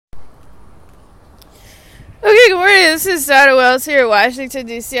Okay, good morning. This is Donna Wells here in Washington,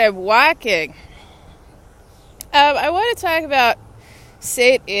 D.C. I'm walking. I want to talk about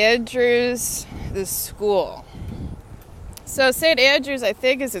St. Andrews, the school. So St. Andrews, I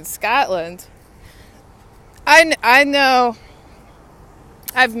think, is in Scotland. I know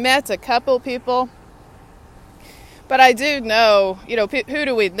I've met a couple people, but I do know, who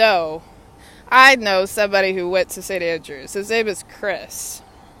do we know? I know somebody who went to St. Andrews. His name is Chris.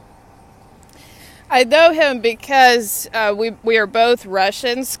 I know him because we are both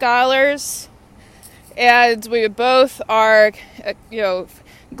Russian scholars, and we both are,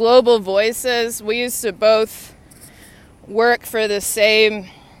 global voices. We used to both work for the same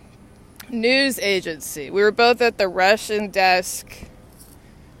news agency. We were both at the Russian desk.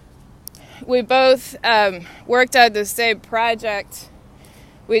 We both worked on the same project.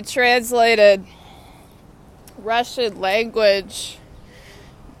 We translated Russian language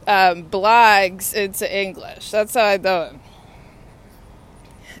blogs into English. That's how I know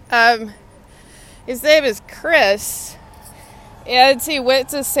him. His name is Chris, and he went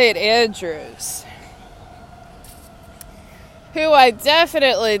to St. Andrews. Who I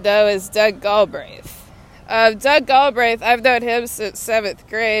definitely know is Doug Galbraith. Doug Galbraith, I've known him since 7th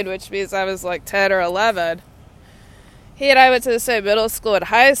grade, which means I was like 10 or 11. He and I went to the same middle school and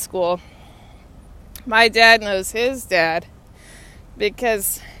high school. My dad knows his dad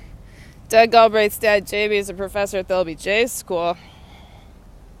because Doug Galbraith's dad, Jamie, is a professor at the LBJ school.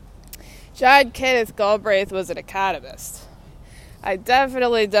 John Kenneth Galbraith was an economist. I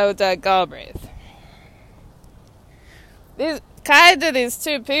definitely know Doug Galbraith. These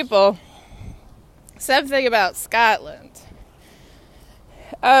two people, something about Scotland.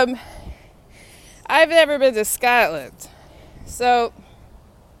 I've never been to Scotland. So,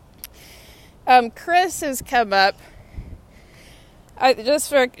 Chris has come up.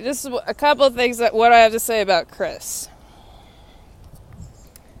 Just a couple of things what I have to say about Chris.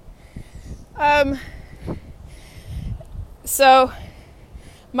 So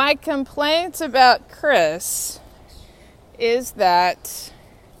my complaint about Chris is that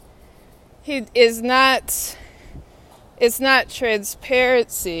it's not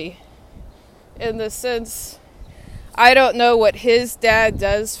transparency in the sense I don't know what his dad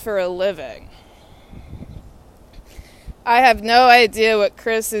does for a living. I have no idea what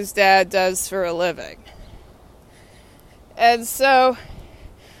Chris's dad does for a living. And so,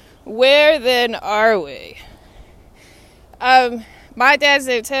 where then are we? My dad's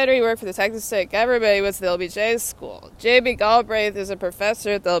name's Henry. He worked for the Texas State Government. He went to the LBJ school. Jamie Galbraith is a professor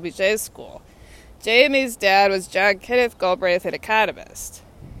at the LBJ school. Jamie's dad was John Kenneth Galbraith, an economist.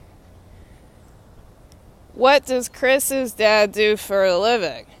 What does Chris's dad do for a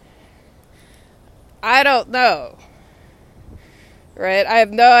living? I don't know. Right? I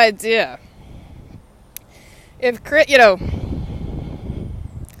have no idea. If Chris,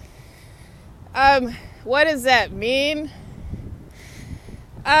 what does that mean?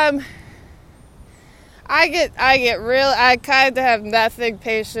 I kind of have nothing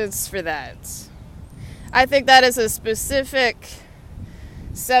patience for that. I think that is a specific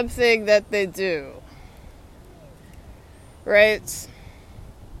something that they do. Right?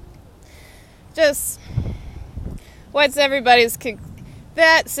 Just, what's everybody's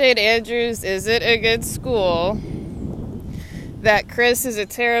that St. Andrews isn't a good school, that Chris is a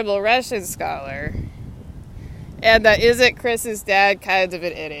terrible Russian scholar, and that isn't Chris's dad kind of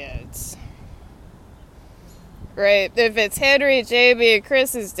an idiot. Right? If it's Henry, Jamie, and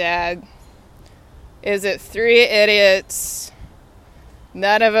Chris's dad, is it 3 idiots?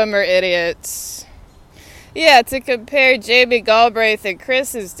 None of them are idiots. Yeah, to compare Jamie Galbraith and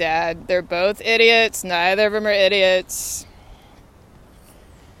Chris's dad, they're both idiots. Neither of them are idiots.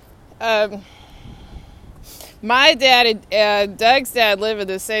 My dad and Doug's dad live in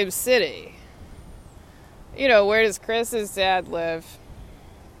the same city. Where does Chris's dad live?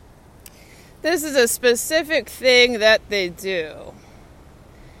 This is a specific thing that they do.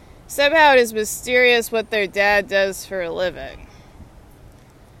 Somehow it is mysterious what their dad does for a living.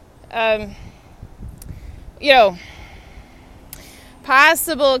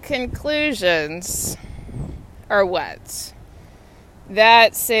 Possible conclusions are what?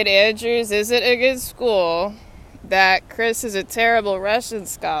 That St. Andrews isn't a good school, that Chris is a terrible Russian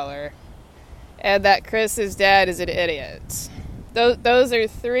scholar, and that Chris's dad is an idiot. Those are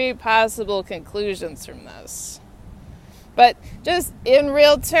 3 possible conclusions from this. But just in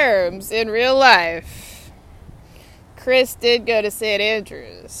real terms, in real life, Chris did go to St.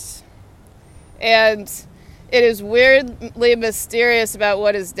 Andrews. And it is weirdly mysterious about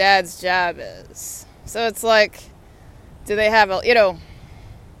what his dad's job is. So it's like, do they have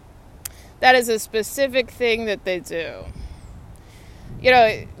That is a specific thing that they do. You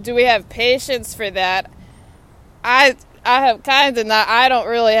know, do we have patience for that? I have kind of not. I don't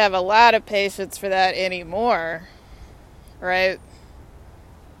really have a lot of patience for that anymore, right?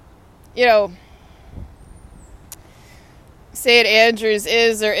 You know, St. Andrews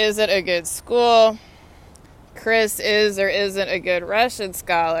is or isn't a good school. Chris is or isn't a good Russian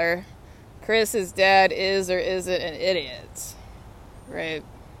scholar. Chris's dad is or isn't an idiot, right?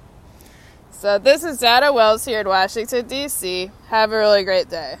 So this is Dada Wells here in Washington, D.C. Have a really great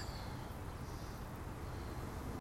day.